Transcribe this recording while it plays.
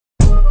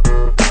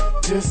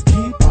Just keep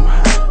 'em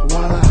high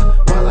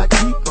while I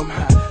keep 'em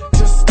high.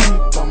 Just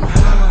keep 'em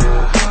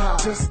high.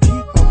 Just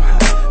keep 'em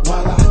high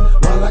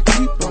while I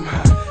keep 'em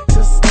high.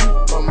 Just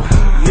keep 'em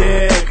high.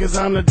 Yeah, 'cause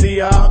I'm the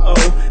D.R.O.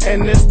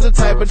 And it's the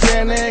type of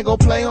jam that ain't gon'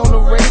 play on the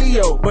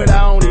radio. But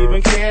I don't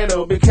even care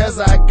though, because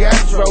I got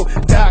D.R.O.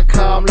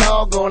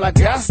 log on, I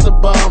got the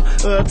bomb.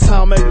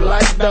 Atomic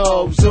like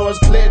dogs, George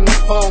Clinton,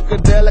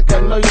 Funkadelic,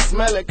 I know you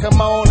smell it.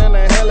 Come on and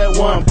inhale it,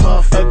 one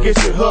puff, I get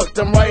you hooked.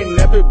 I'm writing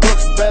epic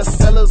books,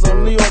 bestsellers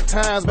on New York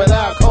Times, but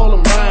I call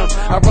them rhymes.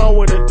 I run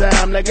with a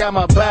dime, they got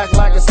my back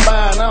like a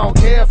spine. I don't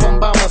care if I'm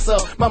by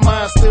myself, my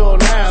mind's still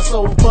nine.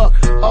 So fuck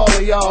all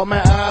of y'all,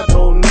 man, I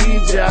don't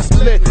need ya. I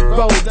split,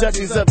 roll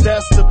Dutchies up,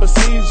 that's the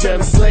procedure.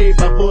 Enslaved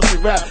by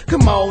bullshit rap,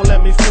 come on,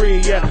 let me free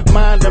ya.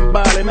 Mind and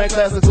body, make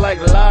classics like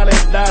Lolly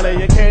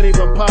Dolly. You can't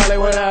even parley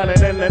without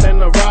it,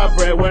 and the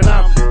robbery. When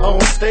I'm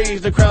on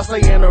stage, the crowd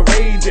staying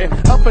raging.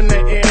 Up in the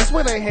air, that's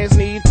where their hands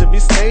need to be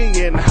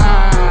staying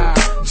high.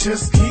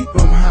 Just keep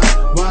 'em high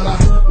while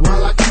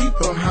I keep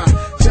 'em high.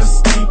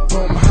 Just keep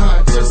 'em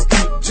high. Just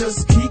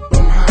keep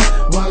 'em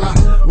high while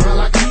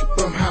I keep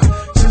 'em high.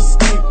 Just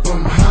keep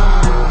 'em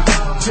high.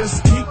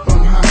 Just keep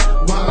 'em high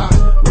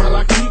while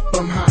I keep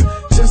 'em high.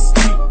 Just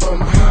keep 'em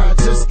high.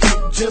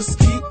 Just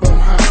keep 'em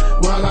high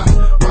while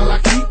I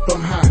keep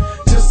 'em high.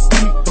 Just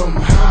keep 'em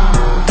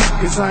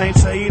high. 'Cause I ain't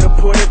tell you to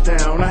put it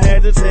down. I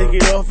had to take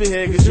it off your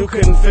head 'cause you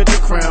couldn't fit the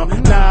crown.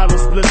 Now I don't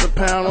split the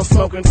pound, I'm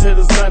smoking till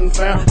there's nothing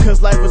found.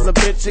 'Cause life is a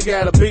bitch, you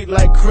gotta beat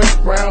like Chris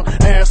Brown.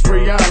 Ask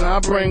Rihanna, I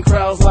bring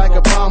crowds like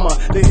Obama.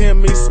 They hear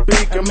me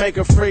speak and make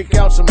a freak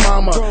out your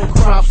mama.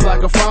 Crops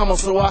like a farmer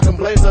so I can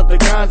blaze up the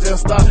ganja and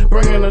start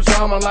bringing the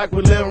drama like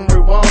we live in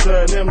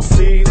Rwanda. And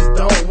MCs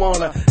don't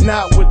wanna,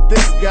 not with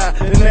this guy.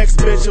 The next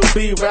bitch will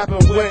be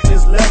rapping with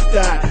his left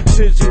eye.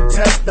 Should you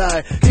test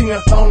die? King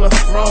up on the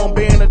throne,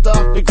 being the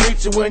dark to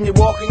greet you when you're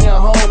walking your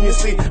home. You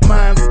see,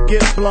 minds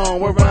get blown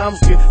where rhymes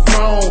get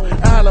thrown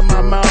out of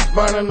my mouth,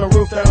 burning the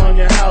roof down on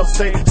your house.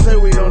 They say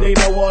we don't need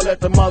no wall, let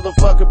the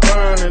motherfucker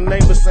burn. And they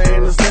been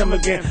saying it's them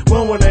again.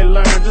 When will they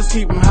learn? Just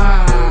keep 'em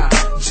high.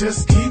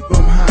 Just keep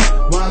 'em high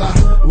while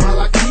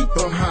I keep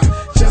 'em high.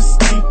 Just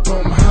keep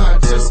 'em high.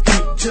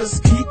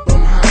 Just keep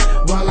 'em high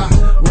while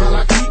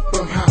I keep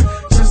 'em high.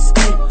 Just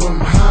keep 'em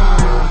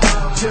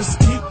high. Just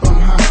keep 'em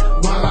high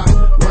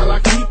while I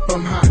keep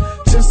 'em high.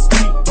 Just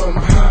keep 'em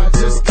high.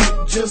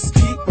 Just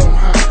keep 'em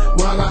high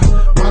while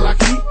I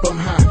keep 'em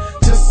high.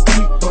 Just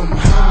keep 'em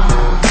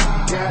high.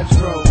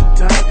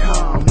 D.R.O,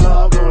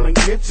 log on and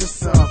get you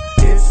some.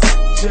 It's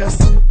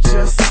just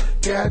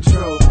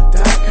D.R.O.